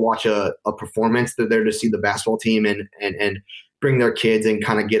aren't there to watch a performance. They're there to see the basketball team and bring their kids and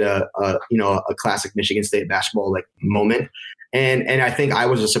kind of get a classic Michigan State basketball moment. And I think I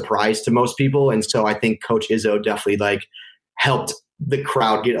was a surprise to most people. And so I think Coach Izzo definitely helped the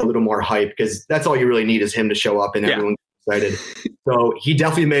crowd get a little more hype because that's all you really need is him to show up and everyone gets excited. So he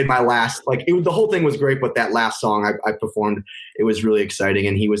definitely made my last, the whole thing was great, but that last song I performed, it was really exciting.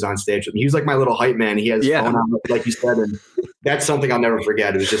 And he was on stage with me. He was my little hype man. He has his phone on, like you said. And that's something I'll never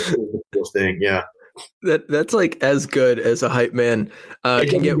forget. It was just the coolest thing. Yeah. That's as good as a hype man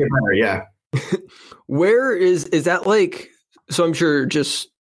can get better. Yeah. Where is that so I'm sure just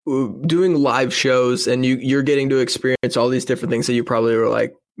doing live shows and you're getting to experience all these different things that you probably were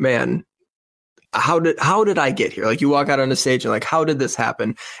man, how did I get here? You walk out on the stage and how did this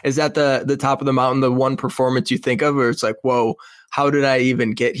happen? Is that the top of the mountain, the one performance you think of, or it's whoa, how did I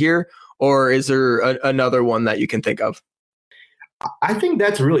even get here? Or is there another one that you can think of? I think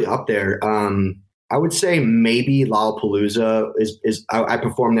that's really up there. I would say maybe Lollapalooza is I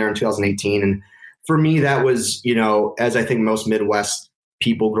performed there in 2018. And for me, that was, as I think most Midwest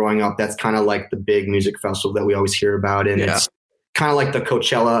people growing up, that's kind of like the big music festival that we always hear about. And it's kind of like the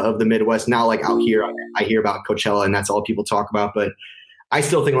Coachella of the Midwest. Now, like out here, I hear about Coachella and that's all people talk about. But I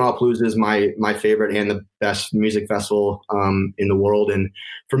still think Lollapalooza is my favorite and the best music festival in the world. And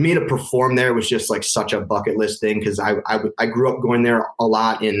for me to perform there was just like such a bucket list thing, because I grew up going there a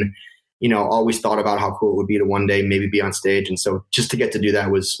lot and, you know, always thought about how cool it would be to one day maybe be on stage. And so just to get to do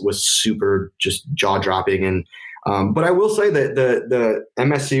that was super just jaw dropping. And but I will say that the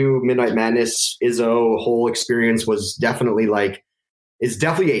MSU Midnight Madness Izzo whole experience was definitely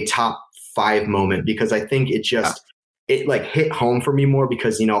a top 5 moment, because I think it like hit home for me more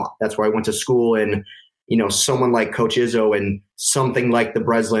because, you know, that's where I went to school, and, you know, someone like Coach Izzo and something like the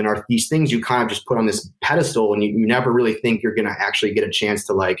Breslin are these things you kind of just put on this pedestal, and you never really think you're going to actually get a chance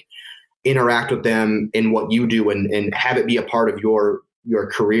to like interact with them in what you do and have it be a part of your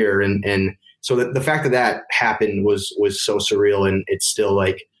career. And so the fact that happened was so surreal, and it's still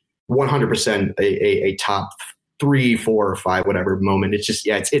like 100% a top 3, 4, or 5, whatever moment. It's just,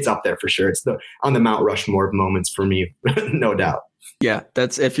 it's up there for sure. It's on the Mount Rushmore of moments for me, no doubt. Yeah,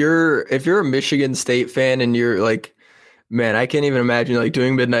 that's if you're a Michigan State fan and you're like, man, I can't even imagine like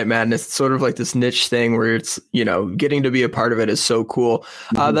doing Midnight Madness. It's sort of like this niche thing where it's, you know, getting to be a part of it is so cool.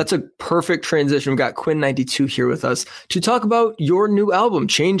 That's a perfect transition. We've got Quinn92 here with us to talk about your new album,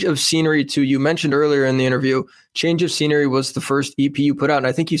 Change of Scenery 2. You mentioned earlier in the interview, Change of Scenery was the first EP you put out, and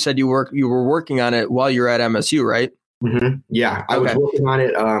I think you said you were working on it while you were at MSU, right? Mm-hmm. Yeah, I was working on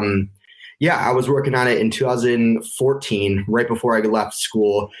it. I was working on it in 2014, right before I left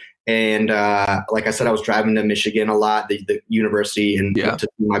school. And like I said, I was driving to Michigan a lot, the university, and to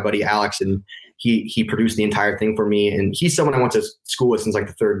see my buddy Alex, and he produced the entire thing for me. And he's someone I went to school with since like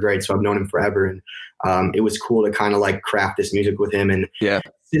the 3rd grade, so I've known him forever. And it was cool to kind of like craft this music with him. And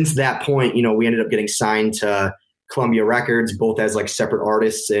since that point, you know, we ended up getting signed to Columbia Records, both as like separate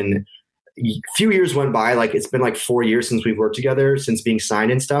artists. And a few years went by, like it's been like 4 years since we've worked together, since being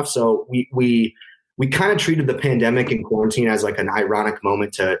signed and stuff. So we kind of treated the pandemic and quarantine as like an ironic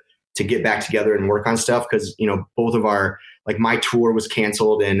moment to get back together and work on stuff. Cause, you know, both of my tour was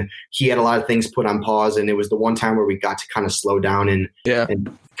canceled and he had a lot of things put on pause. And it was the one time where we got to kind of slow down and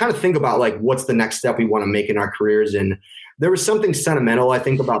kind of think about like, what's the next step we want to make in our careers. And there was something sentimental, I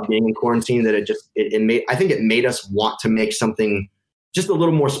think, about being in quarantine that it made us want to make something just a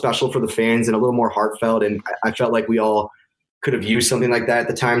little more special for the fans and a little more heartfelt. And I felt like we all could have used something like that at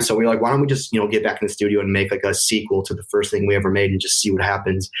the time. So we were like, why don't we just, you know, get back in the studio and make like a sequel to the first thing we ever made and just see what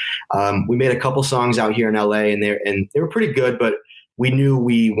happens. We made a couple songs out here in LA and they were pretty good, but we knew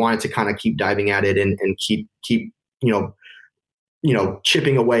we wanted to kind of keep diving at it and keep,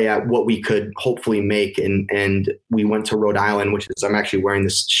 chipping away at what we could hopefully make. And we went to Rhode Island, which is, I'm actually wearing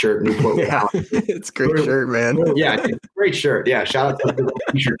this shirt. Newport, it's a great shirt, man. Yeah, it's a great shirt. Yeah. Shout out to the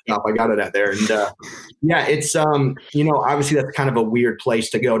t-shirt shop. I got it out there. And it's, obviously that's kind of a weird place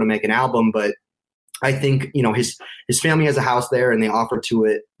to go to make an album, but I think, you know, his family has a house there and they offered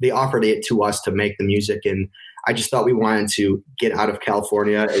it to us to make the music. And I just thought we wanted to get out of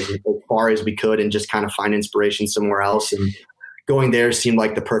California as far as we could and just kind of find inspiration somewhere else. And going there seemed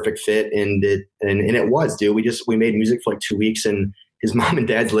like the perfect fit, and it was, dude. We made music for like 2 weeks in his mom and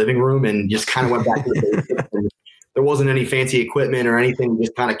dad's living room, and just kind of went back to the basics. And there wasn't any fancy equipment or anything. We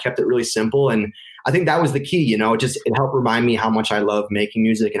just kind of kept it really simple, and I think that was the key. You know, it helped remind me how much I love making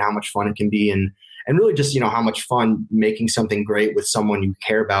music and how much fun it can be, and really just, you know, how much fun making something great with someone you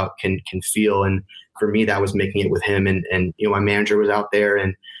care about can feel. And for me, that was making it with him, and you know, my manager was out there,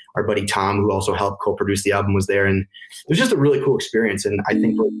 and our buddy Tom, who also helped co-produce the album, was there. And it was just a really cool experience. And I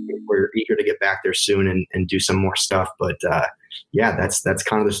think we're eager to get back there soon and do some more stuff. But that's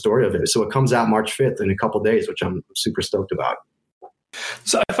kind of the story of it. So it comes out March 5th in a couple of days, which I'm super stoked about.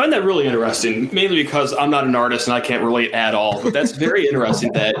 So I find that really interesting, mainly because I'm not an artist and I can't relate at all. But that's very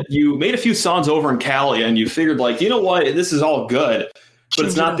interesting that you made a few songs over in Cali and you figured, like, you know what, this is all good, but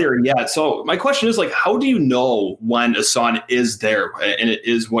it's not there yet. So my question is, like, how do you know when a song is there and it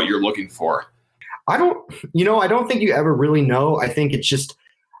is what you're looking for? I don't think you ever really know. I think it's just,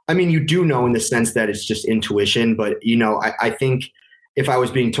 I mean, you do know in the sense that it's just intuition, but you know, I think if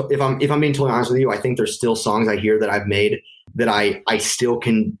I'm being totally honest with you, I think there's still songs I hear that I've made that I still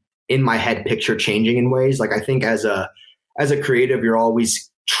can in my head picture changing in ways. Like, I think as a creative, you're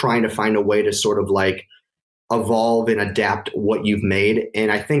always trying to find a way to sort of like evolve and adapt what you've made.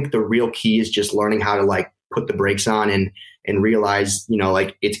 And I think the real key is just learning how to like put the brakes on and realize, you know,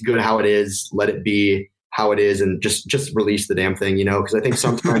 like, it's good how it is, let it be how it is, and just release the damn thing, you know? Because I think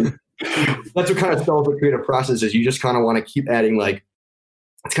sometimes that's what kind of stalls the creative process is. You just kind of want to keep adding like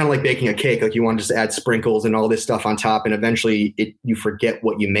it's kind of like baking a cake. Like you want to just add sprinkles and all this stuff on top, and eventually you forget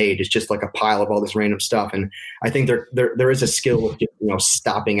what you made. It's just like a pile of all this random stuff. And I think there is a skill of just,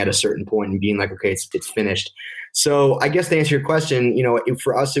 stopping at a certain point and being like, okay, it's finished. So I guess to answer your question,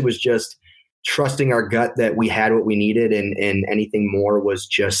 for us, it was just trusting our gut that we had what we needed, and anything more was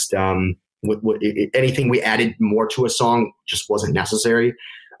just anything we added more to a song just wasn't necessary.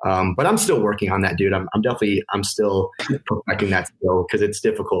 But I'm still working on that, dude. I'm still perfecting that skill because it's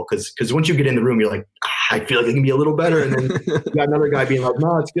difficult. Because once you get in the room, you're like, I feel like it can be a little better, and then you got another guy being like,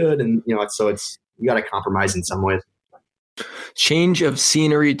 no, it's good, and you got to compromise in some ways. Change of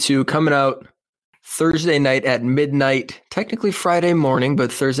Scenery 2 coming out Thursday night at midnight, technically Friday morning,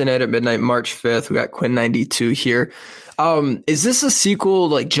 but Thursday night at midnight, March 5th. We got Quinn 92 here. Is this a sequel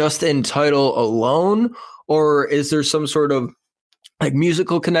like just in title alone, or is there some sort of like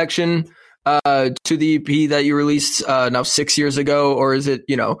musical connection to the EP that you released now 6 years ago? Or is it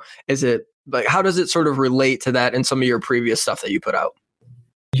like, how does it sort of relate to that and some of your previous stuff that you put out?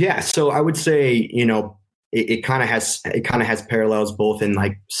 Yeah. So I would say, it kind of has parallels both in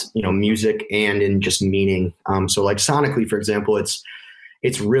like, music and in just meaning. So like sonically, for example,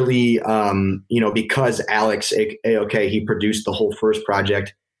 it's really, because Alex A-OK, he produced the whole first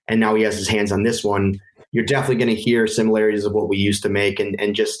project and now he has his hands on this one. You're definitely going to hear similarities of what we used to make.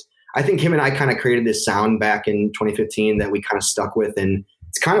 And just, I think him and I kind of created this sound back in 2015 that we kind of stuck with. And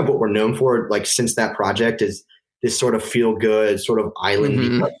it's kind of what we're known for. Like since that project is this sort of feel good, sort of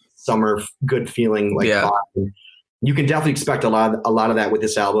island, like summer, good feeling. Like you can definitely expect a lot of that with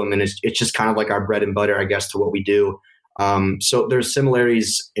this album. And it's just kind of like our bread and butter, I guess, to what we do. So there's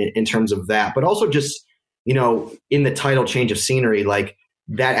similarities in terms of that, but also just, in the title Change of Scenery, like,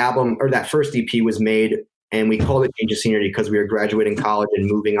 that album or that first EP was made and we called it Change of Scenery because we were graduating college and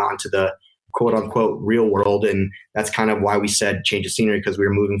moving on to the quote unquote real world. And that's kind of why we said Change of Scenery, because we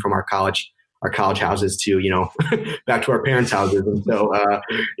were moving from our college houses to, back to our parents' houses. And so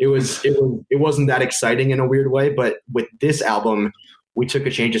it wasn't that exciting in a weird way. But with this album, we took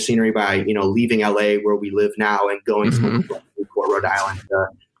a change of scenery by, leaving LA where we live now and going to Newport, Rhode Island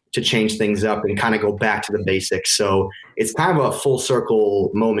to change things up and kind of go back to the basics. So it's kind of a full circle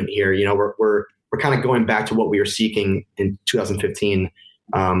moment here. We're kind of going back to what we were seeking in 2015,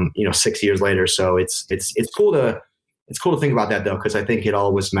 6 years later. So it's cool to think about that though, because I think it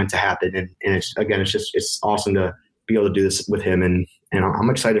all was meant to happen. And it's awesome to be able to do this with him. And I'm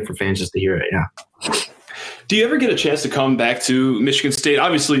excited for fans just to hear it. Yeah. Do you ever get a chance to come back to Michigan State?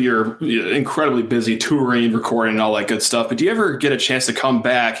 Obviously, you're incredibly busy touring, recording, and all that good stuff. But do you ever get a chance to come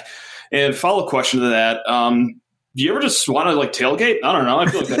back? And follow-up question to that: do you ever just want to like tailgate? I don't know. I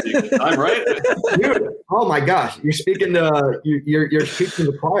feel like that'd be a good time, right? Dude, oh my gosh, you're speaking to you're speaking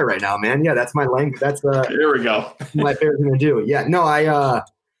to the choir right now, man. Yeah, that's my language. That's here we go. My favorite thing to do. Yeah, no,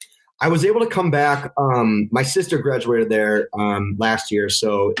 I was able to come back. My sister graduated there last year,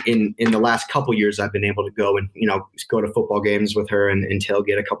 so in the last couple years, I've been able to go and go to football games with her and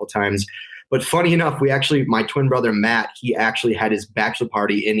tailgate a couple times. But funny enough, my twin brother Matt, he actually had his bachelor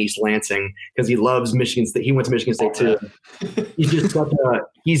party in East Lansing because he loves Michigan State. He went to Michigan State too. He's just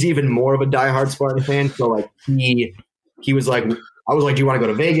he's even more of a diehard Spartan fan. So like he was like. I was like, do you want to go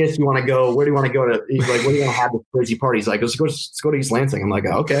to Vegas? Do you want to go? Where do you want to go to? He's like, what do you want to have this crazy party? He's like, let's go to East Lansing. I'm like,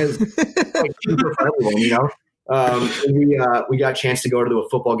 okay. Like, cheaper for everyone, And we got a chance to go to a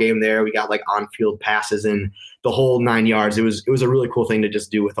football game there. We got like on-field passes and the whole 9 yards. It was a really cool thing to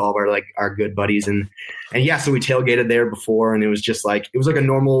just do with all of our good buddies. And yeah, so we tailgated there before, and it was just like, it was like a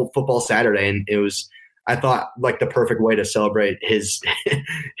normal football Saturday. And it was, I thought like the perfect way to celebrate his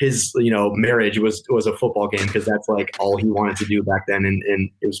marriage was a football game, because that's like all he wanted to do back then,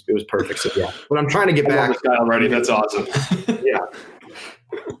 and it was perfect. So yeah, but I'm trying to get back. This guy already. That's awesome. Yeah.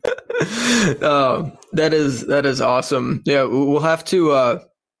 That is awesome. Yeah, we'll have to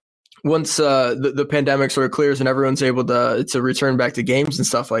once the pandemic sort of clears and everyone's able to return back to games and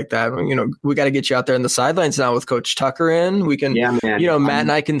stuff like that. We got to get you out there in the sidelines now with Coach Tucker in. We can, Matt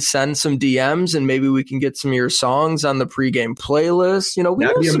and I can send some DMs and maybe we can get some of your songs on the pregame playlist. We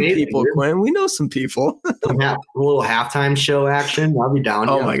know some people, dude. Quinn. We know some people. A little halftime show action. I'll be down.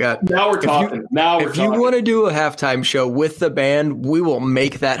 Oh my God! Now we're talking. If you want to do a halftime show with the band, we will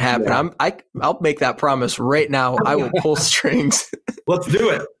make that happen. Yeah. I'll make that promise right now. I will pull strings. Let's do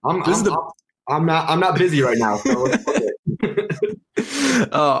it. I'm not busy right now. So let's do it.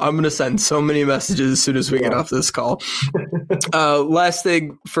 I'm going to send so many messages as soon as we get off this call. Last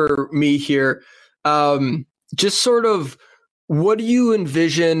thing for me here, just sort of, what do you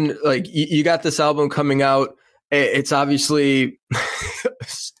envision? Like you got this album coming out. It's obviously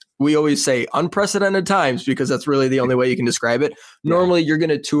we always say unprecedented times because that's really the only way you can describe it. Normally you're going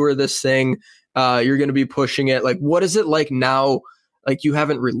to tour this thing. You're going to be pushing it. Like, what is it like now? Like, you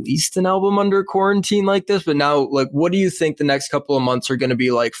haven't released an album under quarantine like this, but now, like, what do you think the next couple of months are going to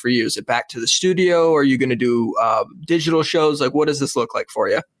be like for you? Is it back to the studio? Or are you going to do digital shows? Like, what does this look like for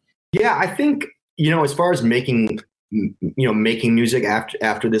you? Yeah, I think, as far as making music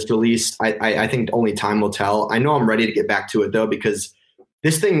after this release, I think only time will tell. I know I'm ready to get back to it though, because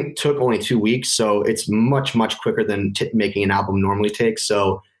this thing took only 2 weeks. So it's much, much quicker than making an album normally takes.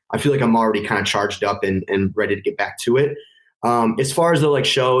 So I feel like I'm already kind of charged up and ready to get back to it. As far as the like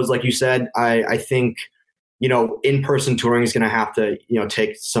shows, like you said, I think, in-person touring is going to have to,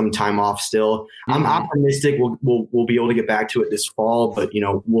 take some time off still. Mm-hmm. I'm optimistic we'll be able to get back to it this fall, but,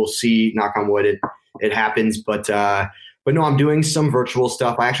 we'll see, knock on wood, it happens. But no, I'm doing some virtual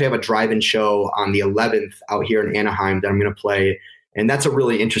stuff. I actually have a drive-in show on the 11th out here in Anaheim that I'm going to play. And that's a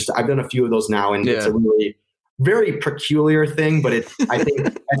really interesting, I've done a few of those now, and it's a really very peculiar thing, but I think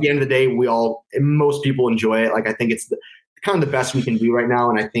at the end of the day, most people enjoy it. Like, I think it's kind of the best we can do right now.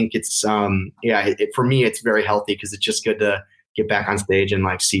 And I think it's, for me, it's very healthy because it's just good to get back on stage and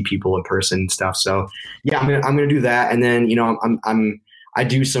like see people in person and stuff. So yeah, I'm going to do that. And then, I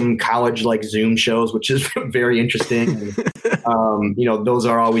do some college like Zoom shows, which is very interesting. And, those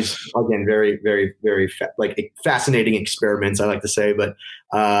are always, again, very, very, very fascinating experiments, I like to say. But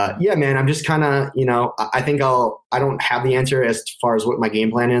yeah, man, I'm just kind of, I think I don't have the answer as far as what my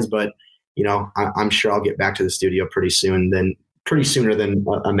game plan is, but I'm sure I'll get back to the studio pretty sooner than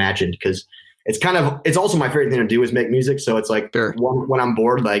imagined, because it's also my favorite thing to do is make music. So it's like when I'm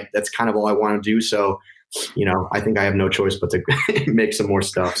bored, like that's kind of all I want to do. So, I think I have no choice but to make some more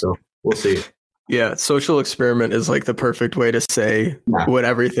stuff. So we'll see. Yeah, social experiment is like the perfect way to say what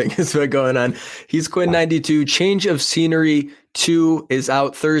everything has been going on. He's Quinn92. Change of Scenery 2 is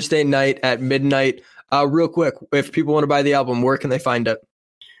out Thursday night at midnight. Real quick, if people want to buy the album, where can they find it?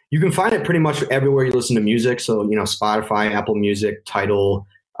 You can find it pretty much everywhere you listen to music. So, Spotify, Apple Music, Tidal,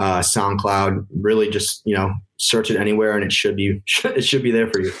 SoundCloud, really just, search it anywhere and it should be there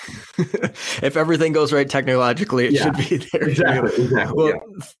for you. If everything goes right technologically, it should be there. Exactly. Well,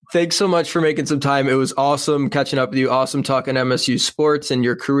 thanks so much for making some time. It was awesome catching up with you. Awesome talking MSU sports and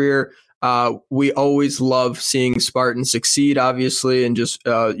your career. We always love seeing Spartans succeed, obviously, and just,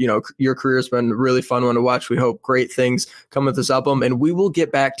 your career has been a really fun one to watch. We hope great things come with this album, and we will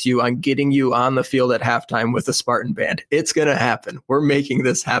get back to you on getting you on the field at halftime with the Spartan band. It's going to happen. We're making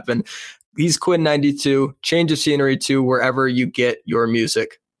this happen. He's Quinn92, Change of Scenery 2, wherever you get your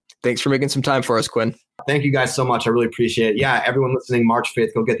music. Thanks for making some time for us, Quinn. Thank you guys so much. I really appreciate it. Yeah, everyone listening, March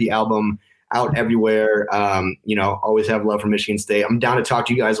 5th, go get the album out everywhere. Always have love for Michigan State. I'm down to talk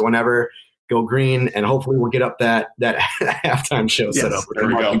to you guys whenever. Go green, and hopefully we'll get up that halftime show set up. There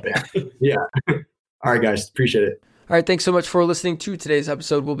we go. Yeah. All right, guys. Appreciate it. All right, thanks so much for listening to today's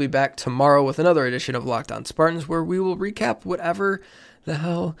episode. We'll be back tomorrow with another edition of Locked On Spartans, where we will recap whatever the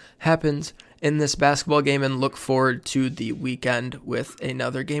hell happens in this basketball game and look forward to the weekend with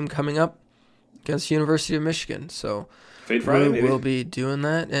another game coming up against University of Michigan. So Fade Friday, we'll be doing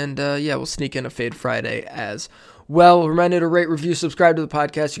that, and we'll sneak in a Fade Friday as well. Reminder to rate, review, subscribe to the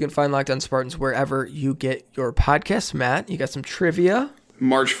podcast. You can find Locked On Spartans wherever you get your podcasts. Matt, you got some trivia?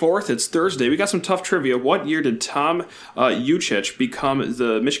 March 4th, it's Thursday. We got some tough trivia. What year did Tom Jucic become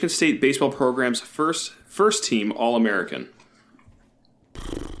the Michigan State baseball program's first team All-American?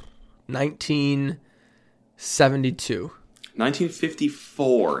 1972.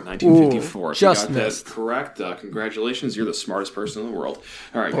 1954. Ooh, just you got missed. That correct. Congratulations. You're the smartest person in the world.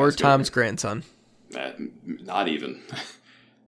 All right. Or Tom's grandson. Not even.